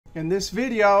In this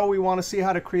video, we want to see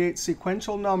how to create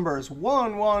sequential numbers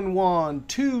 1, 1, 1,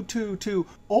 2, 2, 2,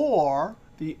 or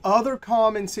the other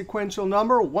common sequential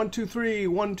number 1, 2, 3,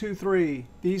 1, 2, 3.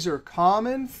 These are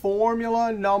common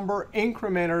formula number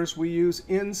incrementers we use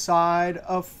inside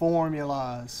of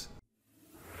formulas.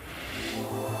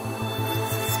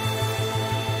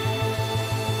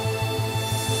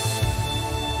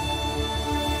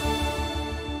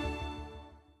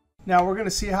 Now we're going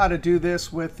to see how to do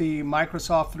this with the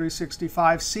Microsoft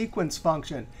 365 sequence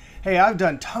function. Hey, I've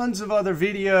done tons of other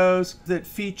videos that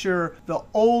feature the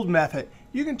old method.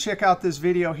 You can check out this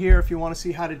video here if you want to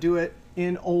see how to do it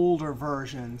in older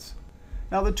versions.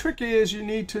 Now the trick is you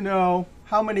need to know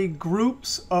how many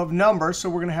groups of numbers. So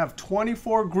we're going to have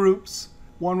 24 groups.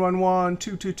 1, 1, 1,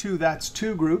 2, 2, 2, that's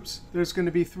 2 groups. There's going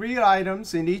to be 3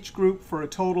 items in each group for a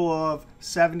total of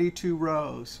 72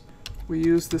 rows. We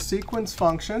use the sequence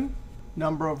function,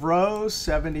 number of rows,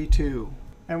 72.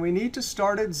 And we need to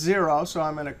start at 0, so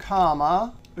I'm going to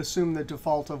comma, assume the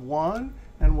default of 1,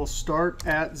 and we'll start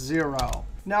at 0.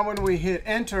 Now when we hit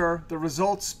Enter, the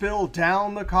results spill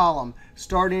down the column.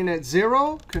 Starting at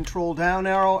 0, Control down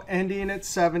arrow, ending at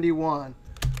 71.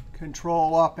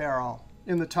 Control up arrow.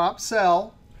 In the top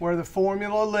cell, where the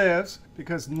formula lives,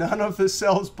 because none of the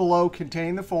cells below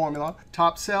contain the formula,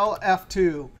 top cell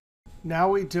F2.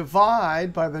 Now we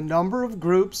divide by the number of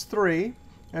groups, 3.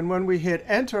 And when we hit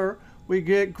Enter, we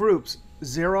get groups,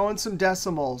 0 and some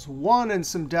decimals, 1 and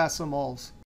some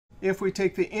decimals. If we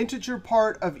take the integer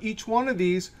part of each one of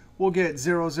these, we'll get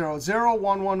 0, 0, 0,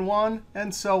 1, 1, 1,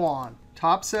 and so on.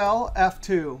 Top cell,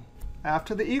 F2.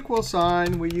 After the equal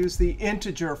sign, we use the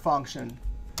integer function.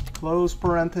 Close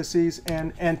parentheses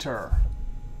and Enter.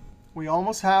 We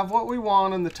almost have what we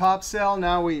want in the top cell.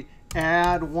 Now we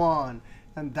add 1.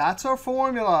 And that's our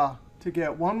formula to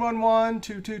get 1, 1, 1,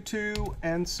 2, 2, 2,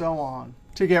 and so on.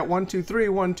 To get 1, 2, 3,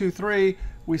 1, 2, 3,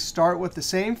 we start with the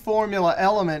same formula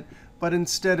element, but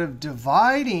instead of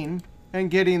dividing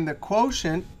and getting the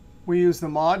quotient, we use the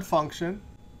mod function,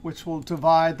 which will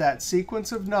divide that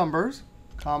sequence of numbers,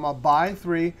 comma, by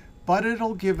 3, but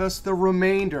it'll give us the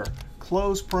remainder.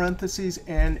 Close parentheses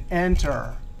and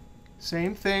Enter.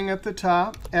 Same thing at the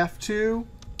top, F2,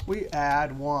 we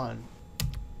add 1.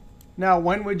 Now,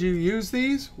 when would you use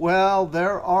these? Well,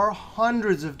 there are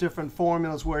hundreds of different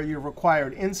formulas where you're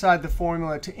required inside the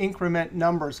formula to increment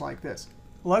numbers like this.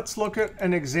 Let's look at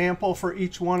an example for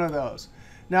each one of those.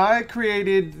 Now, I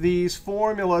created these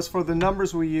formulas for the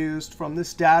numbers we used from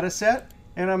this data set.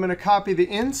 And I'm going to copy the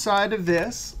inside of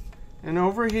this. And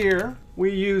over here,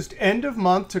 we used end of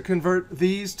month to convert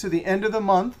these to the end of the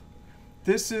month.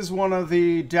 This is one of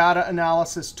the data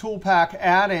analysis toolpack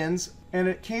add-ins. And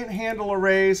it can't handle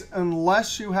arrays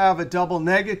unless you have a double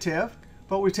negative.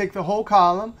 But we take the whole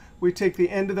column. We take the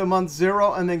end of the month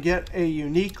 0 and then get a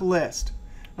unique list.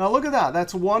 Now look at that.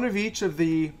 That's one of each of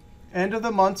the end of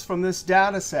the months from this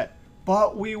data set.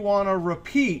 But we want to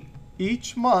repeat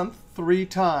each month 3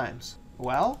 times.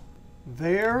 Well,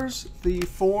 there's the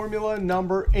formula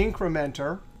number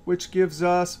incrementer, which gives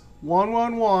us 1,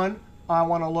 1, 1. I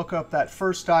want to look up that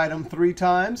first item 3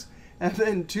 times. And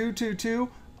then 2, 2, 2.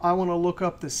 I want to look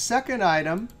up the second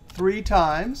item 3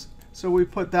 times. So we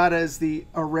put that as the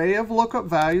array of lookup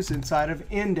values inside of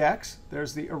index.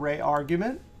 There's the array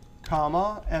argument,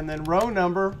 comma, and then row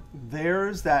number.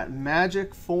 There's that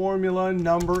magic formula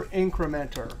number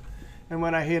incrementer. And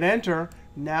when I hit Enter,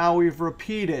 now we've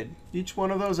repeated each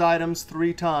one of those items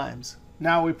 3 times.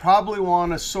 Now we probably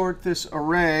want to sort this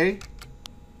array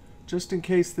just in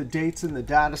case the dates in the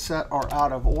data set are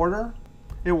out of order.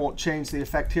 It won't change the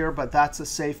effect here, but that's a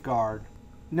safeguard.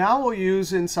 Now we'll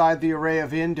use inside the array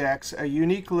of index a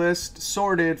unique list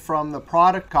sorted from the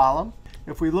product column.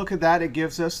 If we look at that, it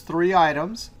gives us 3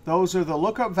 items. Those are the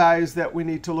lookup values that we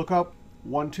need to look up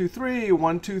 1, 2, 3,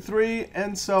 1, 2, 3,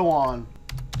 and so on.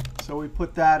 So we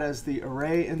put that as the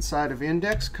array inside of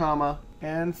index, comma,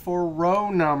 and for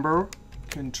row number,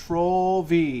 Control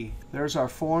V. There's our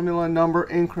formula number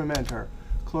incrementer.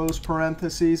 Close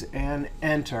parentheses and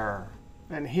Enter.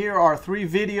 And here are 3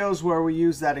 videos where we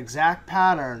use that exact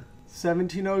pattern,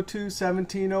 1702,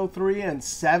 1703, and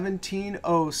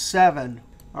 1707.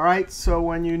 All right, so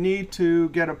when you need to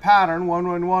get a pattern, 1,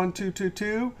 1, 1, 2, 2,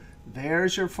 2,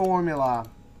 there's your formula.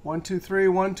 1, 2, 3,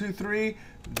 1, 2, 3,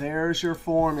 there's your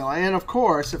formula. And of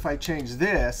course, if I change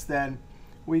this, then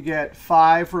we get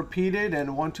 5 repeated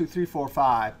and 1, 2, 3, 4,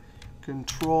 5.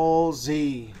 Control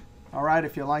Z. All right,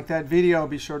 if you like that video,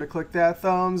 be sure to click that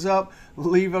thumbs up,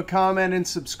 leave a comment, and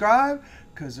subscribe,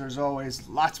 because there's always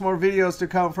lots more videos to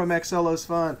come from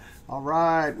excelisfun. All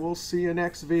right, we'll see you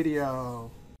next video.